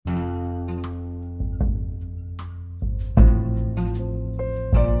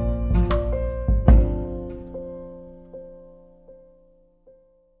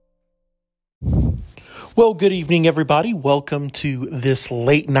Well, good evening, everybody. Welcome to this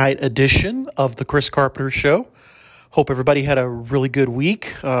late night edition of the Chris Carpenter Show. Hope everybody had a really good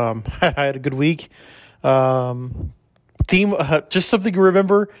week. I had a good week. Just something to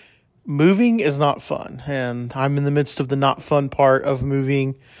remember, moving is not fun. And I'm in the midst of the not fun part of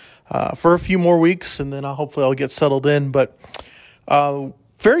moving for a few more weeks, and then hopefully I'll get settled in. But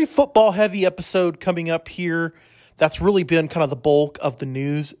very football-heavy episode coming up here. That's really been kind of the bulk of the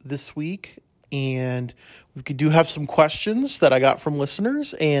news this week. And we do have some questions that I got from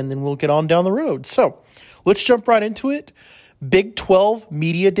listeners, and then we'll get on down the road. So let's jump right into it. Big 12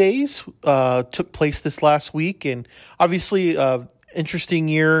 Media Days took place this last week, and obviously interesting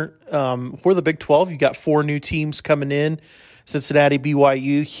year for the Big 12. You got 4 new teams coming in: Cincinnati,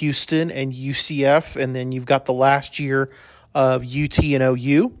 BYU, Houston, and UCF, and then you've got the last year of UT and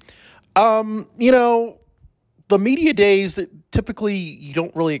OU. The media days that typically you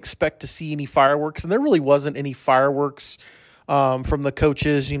don't really expect to see any fireworks, and there really wasn't any fireworks from the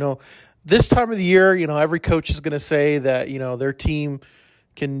coaches. This time of the year, every coach is going to say that, their team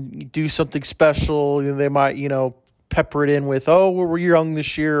can do something special. They might, pepper it in with, we're young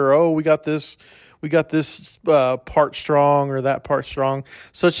this year, or, we got this part strong or that part strong.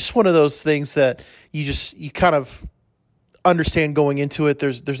 So it's just one of those things that you kind of understand going into it.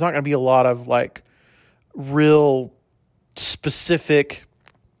 There's not going to be a lot of real specific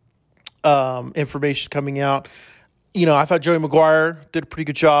information coming out. I thought Joey McGuire did a pretty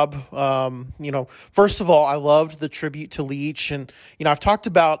good job. First of all, I loved the tribute to Leach, and I've talked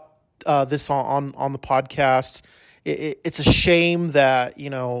about this on the podcast. It's a shame that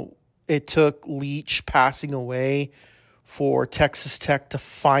it took Leach passing away for Texas Tech to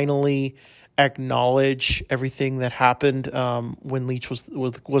finally acknowledge everything that happened when Leach was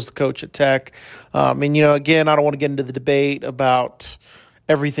the coach at Tech. Again, I don't want to get into the debate about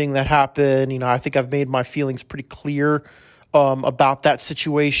everything that happened. I think I've made my feelings pretty clear about that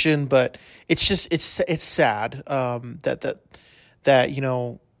situation, but it's sad that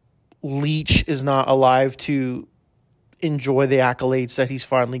Leach is not alive to enjoy the accolades that he's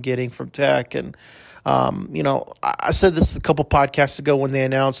finally getting from Tech. And I said this a couple podcasts ago when they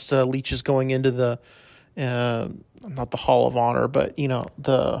announced Leach is going into the not the Hall of Honor, but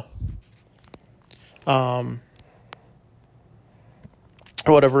the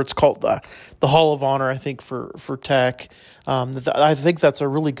whatever it's called, the Hall of Honor, I think for Tech. I think that's a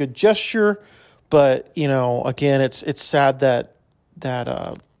really good gesture, but again, it's sad that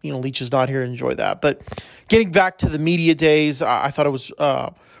Leach is not here to enjoy that. But getting back to the media days, I thought it was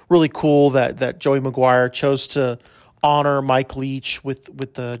really cool that Joey McGuire chose to honor Mike Leach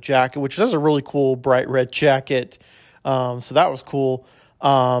with the jacket, which is a really cool bright red jacket. So that was cool.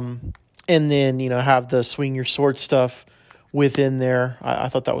 And then, have the swing your sword stuff within there. I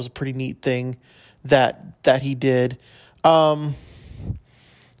thought that was a pretty neat thing that he did.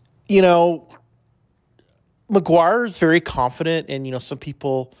 McGuire is very confident, and some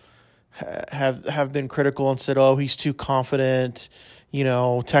people have been critical and said, he's too confident.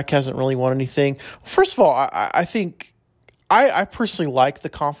 Tech hasn't really won anything. First of all, I think I personally like the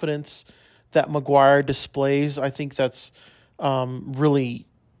confidence that McGuire displays. I think that's really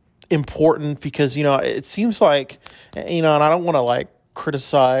important because, it seems like, and I don't want to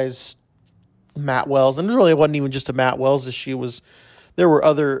criticize Matt Wells, and really it wasn't even just a Matt Wells issue. There were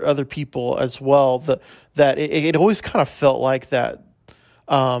other people as well that it always kind of felt like that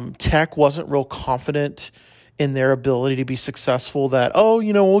Tech wasn't real confident in their ability to be successful, that,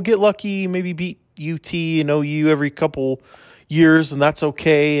 we'll get lucky, maybe beat UT and OU every couple years, and that's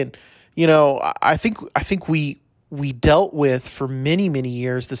okay. And, I think we dealt with for many, many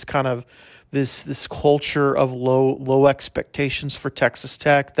years this kind of this culture of low expectations for Texas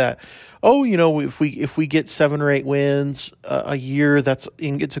Tech, that, if we get 7 or 8 wins a year,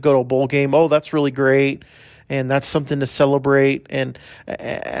 and get to go to a bowl game, that's really great, and that's something to celebrate. And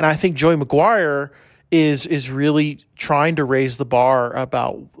I think Joey McGuire is really trying to raise the bar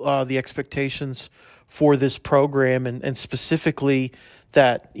about the expectations for this program, and specifically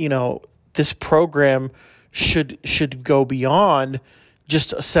that this program should go beyond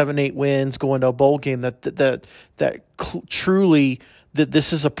just 7-8 wins, going to a bowl game. Truly that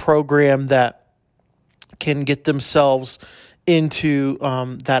this is a program that can get themselves into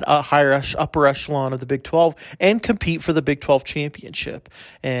that upper echelon of the Big 12 and compete for the Big 12 championship.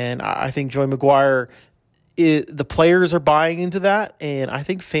 And I think Joey McGuire, the players are buying into that, and I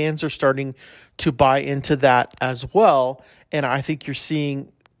think fans are starting to buy into that as well. And I think you're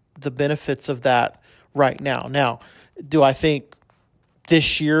seeing the benefits of that right now. Now, do I think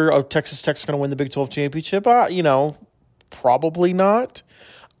this year Texas Tech's going to win the Big 12 championship? Probably not.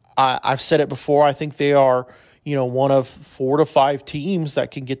 I've said it before. I think they are, one of 4 to 5 teams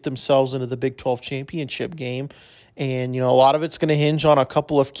that can get themselves into the Big 12 championship game. And, a lot of it's going to hinge on a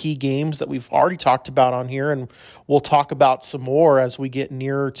couple of key games that we've already talked about on here. And we'll talk about some more as we get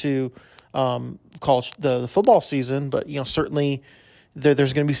nearer to college, the football season. But, certainly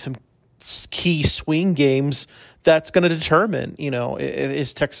there's going to be some key swing games that's going to determine,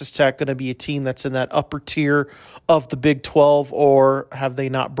 is Texas Tech going to be a team that's in that upper tier of the Big 12, or have they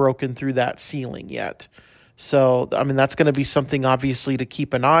not broken through that ceiling yet? So, that's going to be something obviously to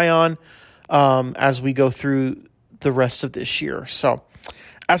keep an eye on as we go through the rest of this year. So,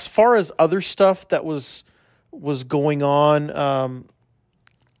 as far as other stuff that was going on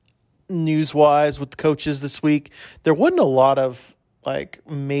news-wise with the coaches this week, there wasn't a lot of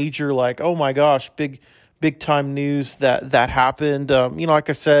major, oh my gosh, big time news that happened. Like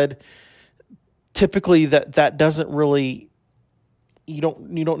I said, typically that doesn't really, you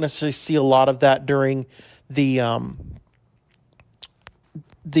don't necessarily see a lot of that during the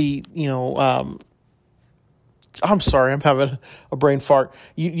I'm sorry, I'm having a brain fart.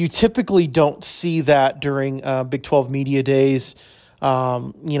 You typically don't see that during Big 12 media days. A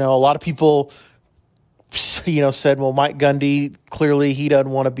lot of people said, well, Mike Gundy, clearly he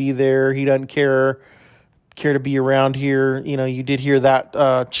doesn't want to be there. He doesn't care to be around here. You did hear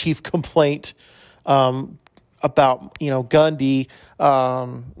that chief complaint about, Gundy.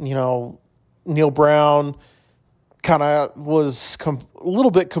 Neil Brown kind of was a little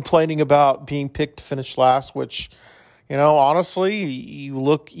bit complaining about being picked to finish last, which, honestly, you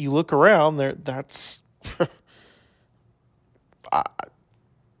look around there, that's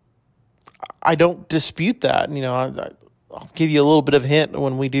I don't dispute that. I'll give you a little bit of a hint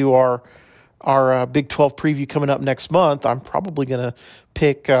when we do our Big 12 preview coming up next month. I'm probably going to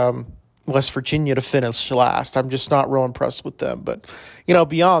pick West Virginia to finish last. I'm just not real impressed with them. But,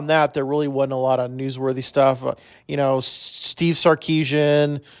 beyond that, there really wasn't a lot of newsworthy stuff. Steve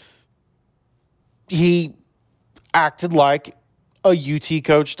Sarkisian, he acted like a UT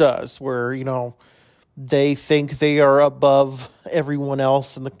coach does, where, they think they are above everyone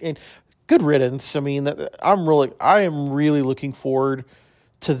else. And good riddance. I am really looking forward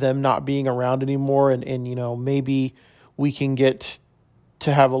to them not being around anymore. And maybe we can get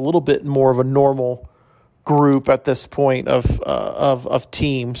to have a little bit more of a normal group at this point of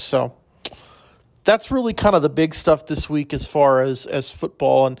teams. So that's really kind of the big stuff this week as far as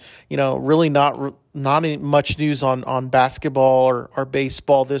football, and really not much news on basketball or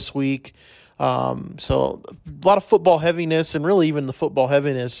baseball this week. So a lot of football heaviness, and really even the football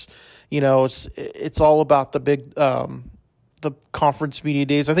heaviness, it's all about the big the conference media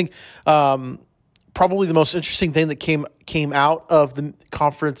days. I think probably the most interesting thing that came out of the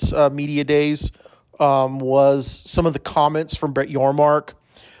conference media days was some of the comments from Brett Yormark.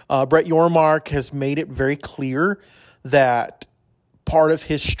 Brett Yormark has made it very clear that part of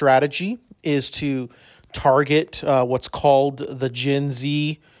his strategy is to target what's called the Gen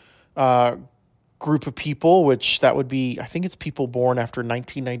Z group of people, which that would be, I think it's people born after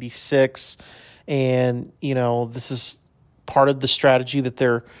 1996. And, this is part of the strategy that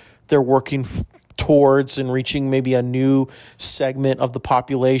they're working towards and reaching maybe a new segment of the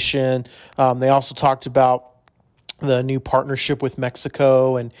population. They also talked about the new partnership with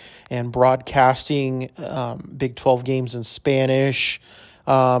Mexico and broadcasting Big 12 games in Spanish,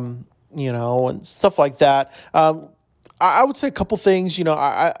 and stuff like that. I would say a couple things.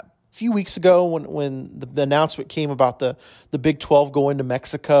 A few weeks ago when the announcement came about the Big 12 going to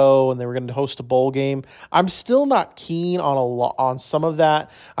Mexico and they were going to host a bowl game, I'm still not keen on some of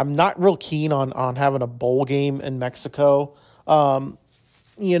that. I'm not real keen on having a bowl game in Mexico. And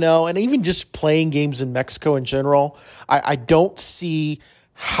even just playing games in Mexico in general, I don't see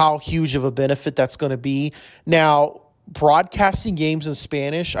how huge of a benefit that's going to be. Now, broadcasting games in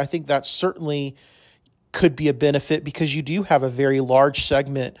Spanish, I think that certainly could be a benefit, because you do have a very large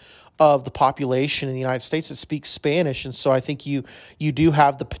segment of the population in the United States that speaks Spanish. And so I think you do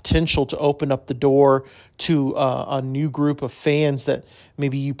have the potential to open up the door to a new group of fans that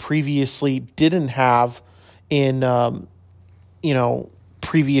maybe you previously didn't have in,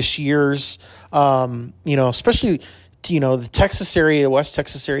 previous years, especially, the Texas area, West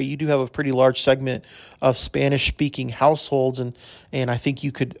Texas area, you do have a pretty large segment of Spanish speaking households. And I think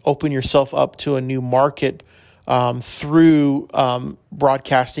you could open yourself up to a new market through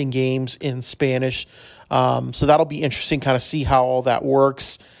broadcasting games in Spanish. So that'll be interesting, kind of see how all that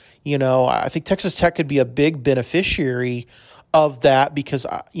works. I think Texas Tech could be a big beneficiary of that because,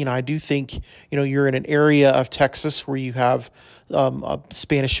 I do think, you're in an area of Texas where you have a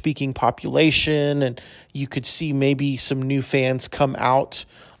Spanish speaking population, and you could see maybe some new fans come out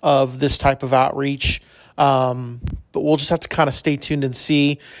of this type of outreach. But we'll just have to kind of stay tuned and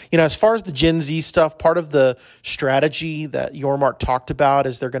see. As far as the Gen Z stuff, part of the strategy that Yormark talked about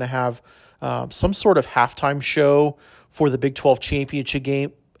is they're going to have some sort of halftime show for the Big 12 championship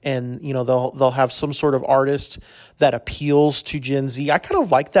game. And, they'll have some sort of artist that appeals to Gen Z. I kind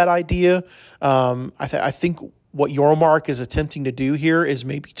of like that idea. I think what Yormark is attempting to do here is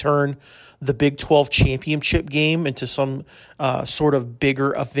maybe turn the Big 12 championship game into some sort of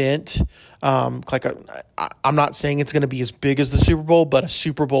bigger event. I'm not saying it's going to be as big as the Super Bowl, but a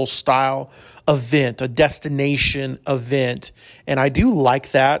Super Bowl style event, a destination event. And I do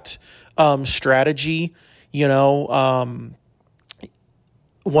like that strategy.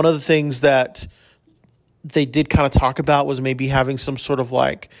 One of the things that they did kind of talk about was maybe having some sort of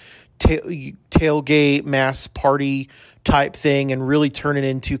like tailgate mass party type thing and really turn it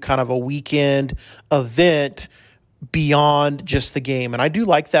into kind of a weekend event beyond just the game. And I do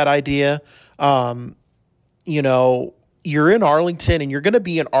like that idea. You're in Arlington and you're going to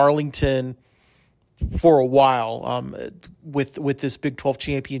be in Arlington for a while with this Big 12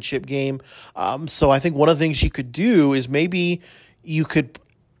 championship game. So I think one of the things you could do is maybe you could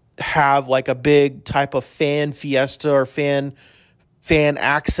have like a big type of fan fiesta or fan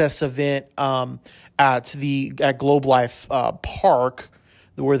access event at Globe Life Park,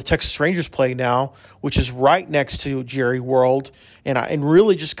 where the Texas Rangers play now, which is right next to Jerry World, and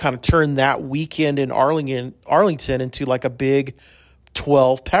really just kind of turn that weekend in Arlington into like a Big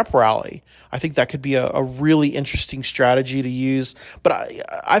 12 pep rally. I think that could be a really interesting strategy to use. But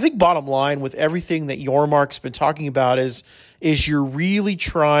I think bottom line with everything that Yormark's been talking about is you're really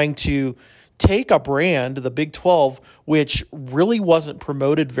trying to take a brand, the Big 12, which really wasn't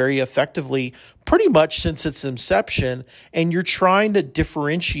promoted very effectively pretty much since its inception, and you're trying to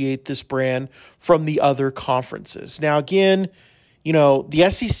differentiate this brand from the other conferences. Now, again, the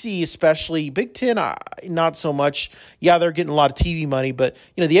SEC, especially Big Ten, not so much. Yeah, they're getting a lot of TV money, but,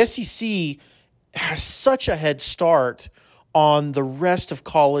 the SEC has such a head start on the rest of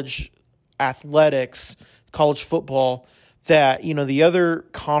college athletics, college football, that, the other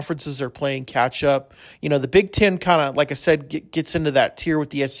conferences are playing catch up. The Big Ten kind of, like I said, gets into that tier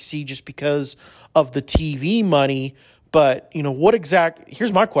with the SEC just because of the TV money. But,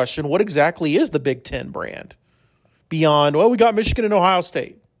 here's my question. What exactly is the Big Ten brand? Beyond, we got Michigan and Ohio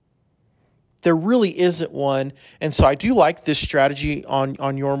State. There really isn't one. And so I do like this strategy on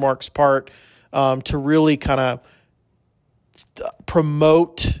Yormark's part to really kind of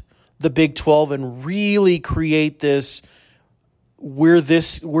promote the Big 12 and really create this, we're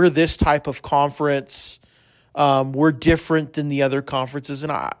this type of conference. We're different than the other conferences.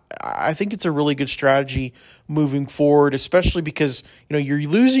 And I think it's a really good strategy moving forward, especially because, you're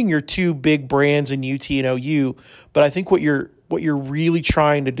losing your two big brands in UT and OU. But I think what you're really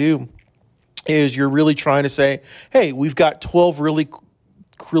trying to do is you're really trying to say, hey, we've got 12 really,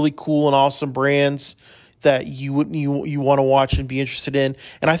 really cool and awesome brands that you want to watch and be interested in.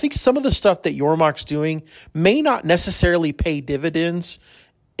 And I think some of the stuff that Yormark's doing may not necessarily pay dividends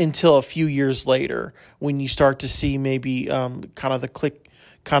until a few years later, when you start to see maybe kind of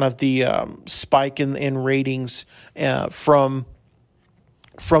the spike in ratings from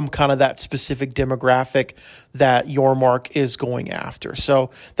kind of that specific demographic that Yormark is going after.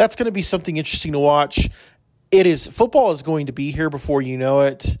 So that's going to be something interesting to watch. Football is going to be here before you know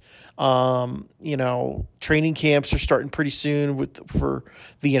it. Training camps are starting pretty soon for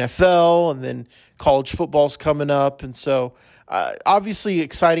the NFL, and then college football's coming up. And so obviously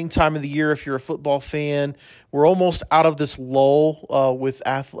exciting time of the year if you're a football fan. We're almost out of this lull with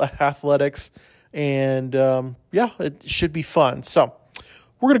athletics, and it should be fun. So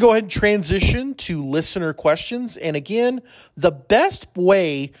we're going to go ahead and transition to listener questions. And again, the best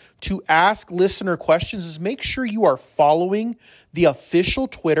way to ask listener questions is make sure you are following the official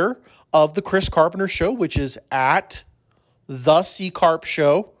Twitter of the Chris Carpenter Show, which is at the C Carp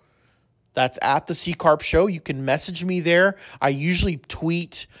Show. That's at the C Carp Show. You can message me there. I usually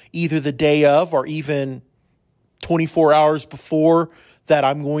tweet either the day of or even 24 hours before that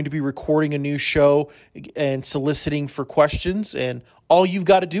I'm going to be recording a new show and soliciting for questions. And all you've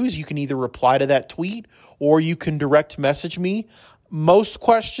got to do is you can either reply to that tweet or you can direct message me. Most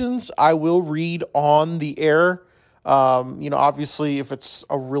questions I will read on the air. Obviously, if it's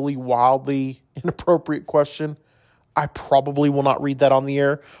a really wildly inappropriate question, I probably will not read that on the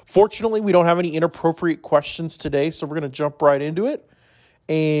air. Fortunately, we don't have any inappropriate questions today, so we're going to jump right into it.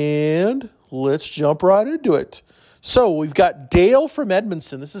 And let's jump right into it. So we've got Dale from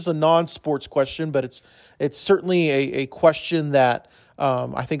Edmondson. This is a non-sports question, but it's certainly a question that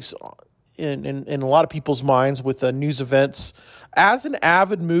I think's in a lot of people's minds with news events. As an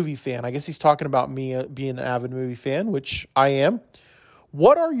avid movie fan, I guess he's talking about me being an avid movie fan, which I am.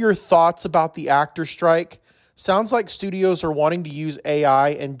 What are your thoughts about the actor strike? Sounds like studios are wanting to use AI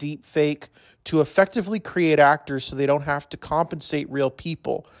and deep fake to effectively create actors so they don't have to compensate real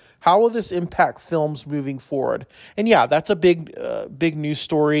people. How will this impact films moving forward? And yeah, that's a big news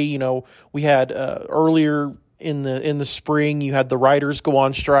story. You know, we had earlier in the spring, you had the writers go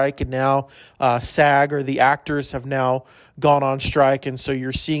on strike, and now SAG, or the actors, have now gone on strike, and so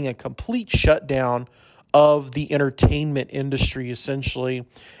you're seeing a complete shutdown of the entertainment industry, essentially.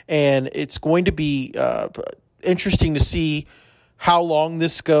 And it's going to be interesting to see how long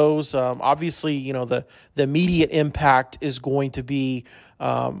this goes. Obviously, you know, the immediate impact is going to be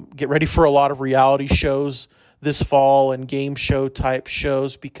get ready for a lot of reality shows this fall and game show type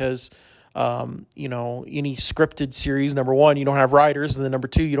shows, because you know, any scripted series, number one, you don't have writers, and then number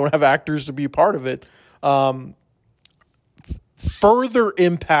two, you don't have actors to be a part of it. Further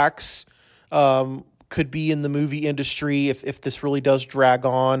impacts could be in the movie industry if this really does drag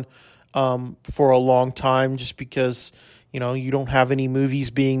on for a long time, just because, you know, you don't have any movies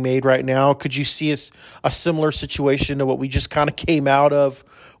being made right now. Could you see a similar situation to what we just kind of came out of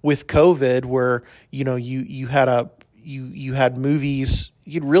with COVID, where, you know, you had movies,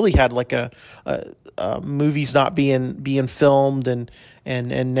 you really had like a movies not being filmed, and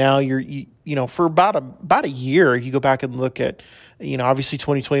now you know, for about a year, you go back and look at, you know, obviously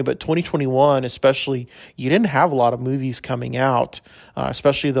 2020, but 2021 especially, you didn't have a lot of movies coming out,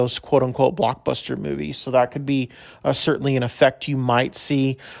 especially those quote unquote blockbuster movies. So that could be certainly an effect you might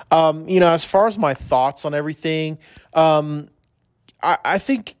see. You know, as far as my thoughts on everything, I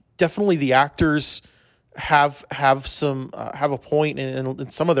think definitely the actors have a point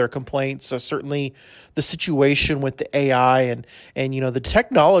in some of their complaints. Certainly the situation with the AI and you know, the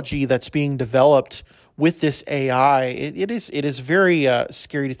technology that's being developed with this AI, it is very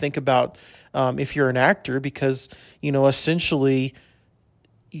scary to think about if you're an actor, because, you know, essentially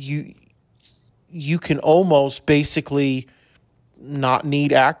you can almost basically not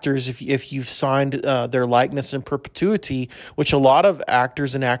need actors if you've signed their likeness in perpetuity, which a lot of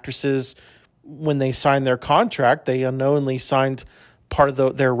actors and actresses, when they signed their contract, they unknowingly signed part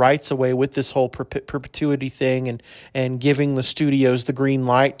of their rights away with this whole perpetuity thing, and giving the studios the green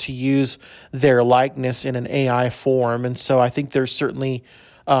light to use their likeness in an AI form. And so I think there's certainly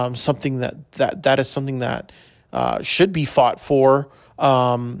something that is something that should be fought for.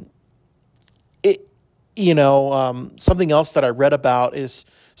 Something else that I read about is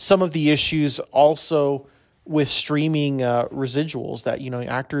some of the issues also with streaming residuals, that, you know,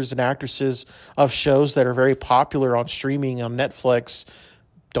 actors and actresses of shows that are very popular on streaming on Netflix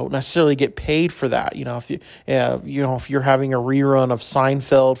don't necessarily get paid for that. You know, if you're having a rerun of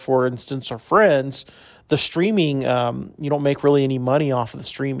Seinfeld, for instance, or Friends, the streaming, you don't make really any money off of the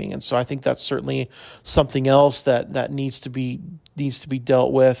streaming. And so I think that's certainly something else that needs to be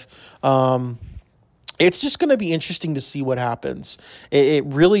dealt with. It's just going to be interesting to see what happens. It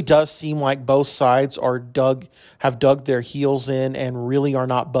really does seem like both sides have dug their heels in and really are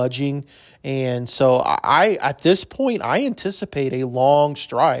not budging. And so at this point, I anticipate a long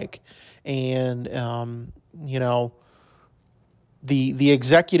strike. And, you know, the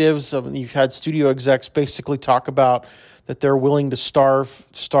executives, you've had studio execs basically talk about that they're willing to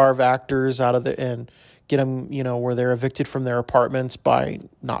starve actors out of and get them, you know, where they're evicted from their apartments by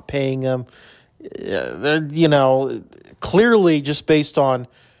not paying them. You know, clearly just based on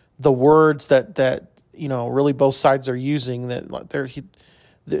the words that you know, really both sides are using, that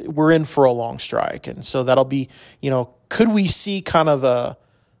we're in for a long strike. And so that'll be, you know, could we see kind of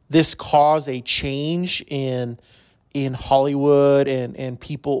this cause a change in Hollywood and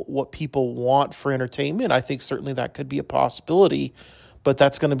what people want for entertainment? I think certainly that could be a possibility, but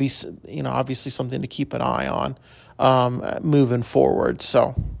that's going to be, you know, obviously something to keep an eye on moving forward.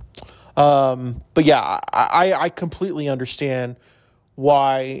 So. But yeah, I completely understand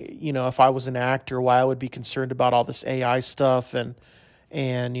why, you know, if I was an actor, why I would be concerned about all this AI stuff,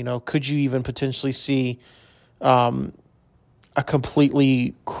 and, you know, could you even potentially see, a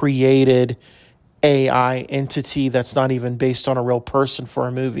completely created AI entity that's not even based on a real person for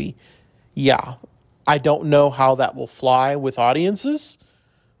a movie? Yeah. I don't know how that will fly with audiences,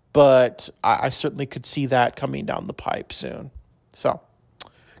 but I certainly could see that coming down the pipe soon. So.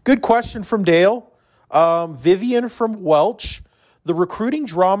 Good question from Dale. Vivian from Welch. The recruiting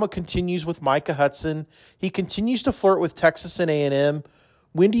drama continues with Micah Hudson. He continues to flirt with Texas and A&M.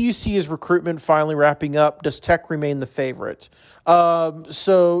 when do you see his recruitment finally wrapping up? Does Tech remain the favorite?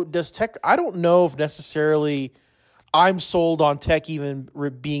 So does Tech? I don't know if necessarily I'm sold on Tech even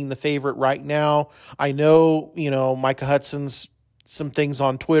being the favorite right now. I know, Micah Hudson's some things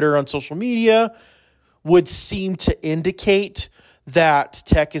on Twitter, on social media, would seem to indicate that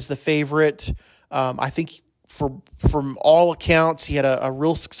Tech is the favorite. I think from all accounts, he had a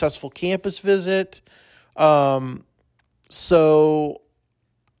real successful campus visit. So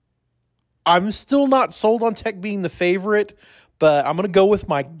I'm still not sold on Tech being the favorite, but I'm going to go with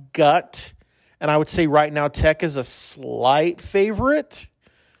my gut. And I would say right now Tech is a slight favorite.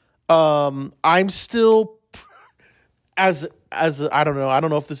 I'm still as I don't know. I don't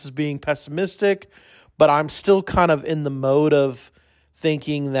know if this is being pessimistic, but I'm still kind of in the mode of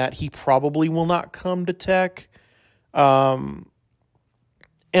thinking that he probably will not come to Tech. And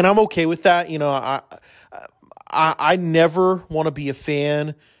I'm okay with that. I never want to be a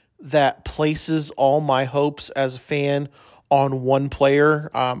fan that places all my hopes as a fan on one player.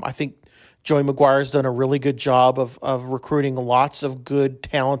 I think Joey McGuire's done a really good job of recruiting lots of good,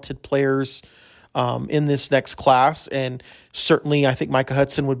 talented players in this next class. And certainly I think Micah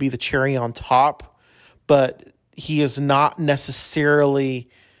Hudson would be the cherry on top, but he is not necessarily,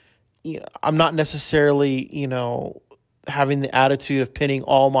 I'm not necessarily, having the attitude of pinning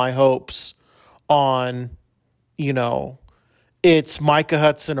all my hopes on, it's Micah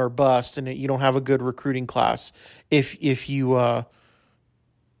Hudson or bust, and you don't have a good recruiting class if you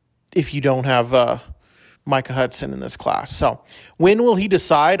don't have Micah Hudson in this class. So when will he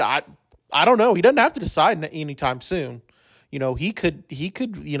decide? I don't know. He doesn't have to decide anytime soon. He could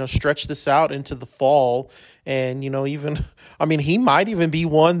stretch this out into the fall, and he might even be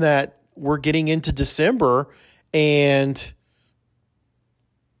one that we're getting into December and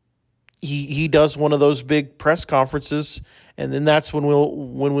he does one of those big press conferences, and then that's when we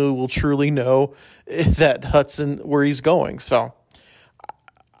will truly know that Hudson where he's going. So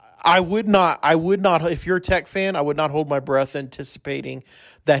I would not, if you're a Tech fan, I would not hold my breath anticipating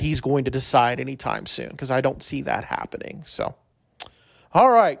that he's going to decide anytime soon, because I don't see that happening. So,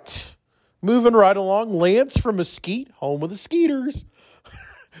 all right, moving right along. Lance from Mesquite, home of the Skeeters.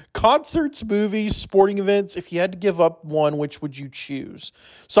 Concerts, movies, sporting events. If you had to give up one, which would you choose?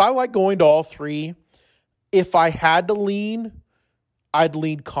 So I like going to all three. If I had to lean, I'd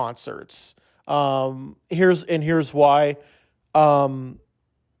lean concerts. Here's why.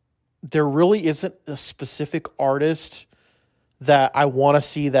 There really isn't a specific artist that I want to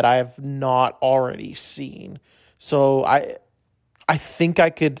see that I have not already seen. So I think I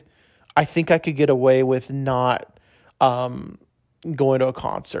could get away with not going to a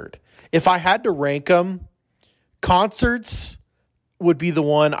concert. If I had to rank them, concerts would be the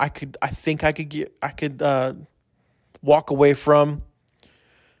one I could walk away from.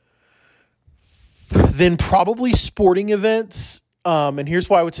 Then probably sporting events. And here's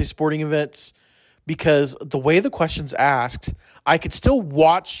why I would say sporting events, because the way the question's asked, I could still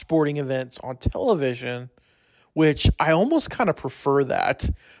watch sporting events on television, which I almost kind of prefer that,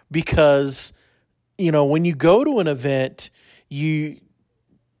 because, when you go to an event, you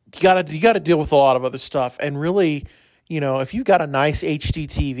got to deal with a lot of other stuff. And really, if you've got a nice HD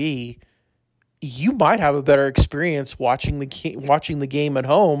TV, you might have a better experience watching the game at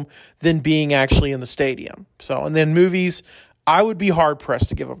home than being actually in the stadium. So, and then movies, I would be hard pressed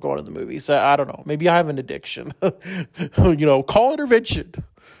to give up going to the movies. I don't know. Maybe I have an addiction. Call intervention.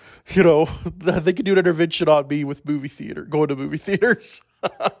 They could do an intervention on me with going to movie theaters.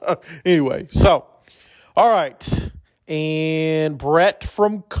 Anyway, so, all right. And Brett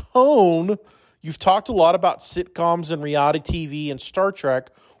from Cone, you've talked a lot about sitcoms and reality TV and Star Trek.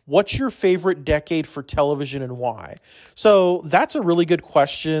 What's your favorite decade for television and why? So that's a really good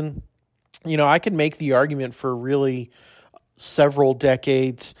question. I can make the argument for really several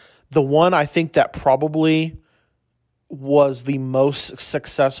decades. The one I think that probably was the most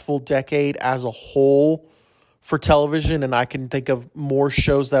successful decade as a whole for television, and I can think of more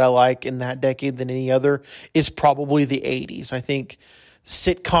shows that I like in that decade than any other, is probably the 80s. I think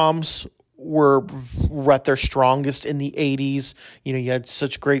sitcoms were at their strongest in the 80s. You had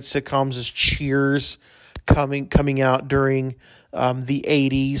such great sitcoms as Cheers coming out during the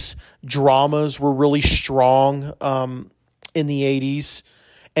 80s. Dramas were really strong in the 80s.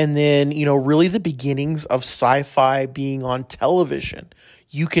 And then, really the beginnings of sci-fi being on television.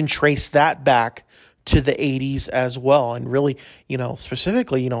 You can trace that back to the 80s as well. And really,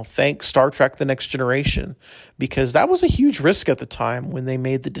 specifically, thank Star Trek The Next Generation, because that was a huge risk at the time when they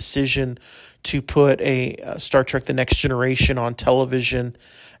made the decision to put a Star Trek The Next Generation on television,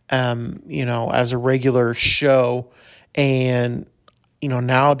 as a regular show. And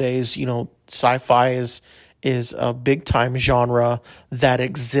nowadays, sci-fi is a big time genre that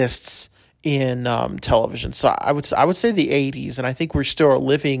exists in television. So I would say the 80s, and I think we're still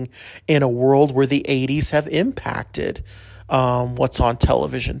living in a world where the 80s have impacted what's on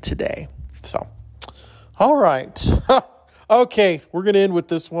television today. So, all right. Okay, we're going to end with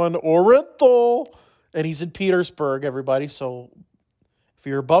this one. Orenthal, and he's in Petersburg, everybody. So if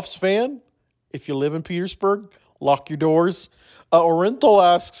you're a Buffs fan, if you live in Petersburg, lock your doors. Orenthal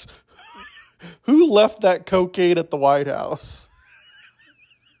asks, who left that cocaine at the White House?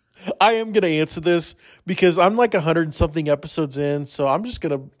 I am going to answer this because I'm like 100 and something episodes in, so I'm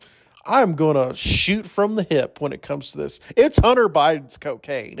going to shoot from the hip when it comes to this. It's Hunter Biden's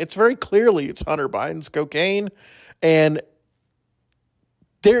cocaine. It's very clearly it's Hunter Biden's cocaine, and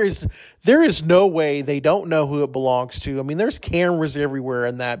there is no way they don't know who it belongs to. I mean, there's cameras everywhere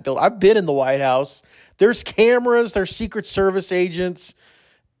in that building. I've been in the White House. There's cameras. There's Secret Service agents.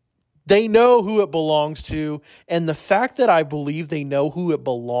 They know who it belongs to. And the fact that I believe they know who it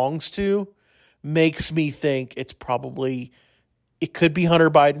belongs to makes me think it could be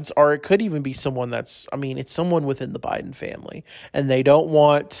Hunter Biden's, or it could even be someone it's someone within the Biden family. And they don't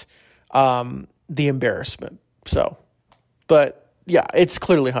want the embarrassment. So, but yeah, it's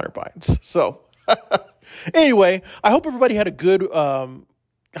clearly Hunter Biden's. So anyway, I hope everybody had I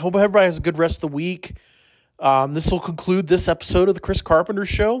hope everybody has a good rest of the week. This will conclude this episode of the Chris Carpenter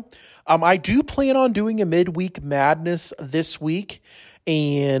Show. I do plan on doing a midweek madness this week.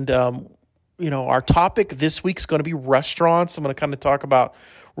 And, our topic this week is going to be restaurants. I'm going to kind of talk about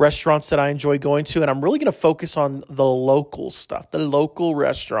restaurants that I enjoy going to. And I'm really going to focus on the local stuff, the local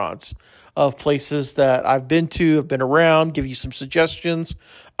restaurants of places that I've been to, have been around, give you some suggestions.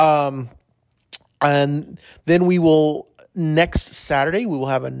 And then next Saturday, we will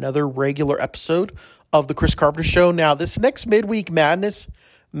have another regular episode of the Chris Carpenter Show. Now, this next midweek madness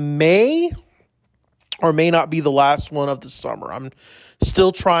may or may not be the last one of the summer. I'm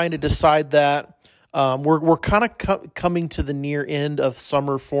still trying to decide that. We're kind of coming to the near end of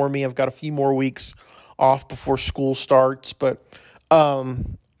summer for me. I've got a few more weeks off before school starts, but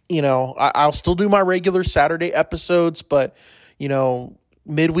I'll still do my regular Saturday episodes, but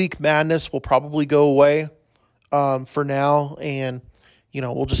midweek madness will probably go away for now, and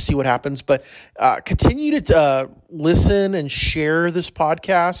we'll just see what happens. But continue to listen and share this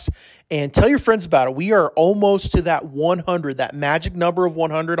podcast and tell your friends about it. We are almost to that 100, that magic number of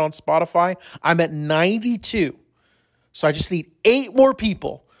 100 on Spotify. I'm at 92. So I just need 8 more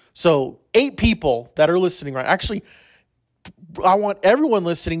people. So 8 people that are listening right. Actually, I want everyone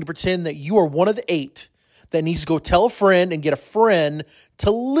listening to pretend that you are one of the 8 that needs to go tell a friend and get a friend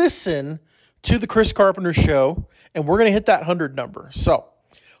to listen to the Chris Carpenter Show, and we're going to hit that 100 number. So,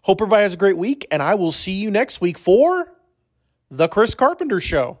 hope everybody has a great week, and I will see you next week for the Chris Carpenter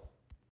Show.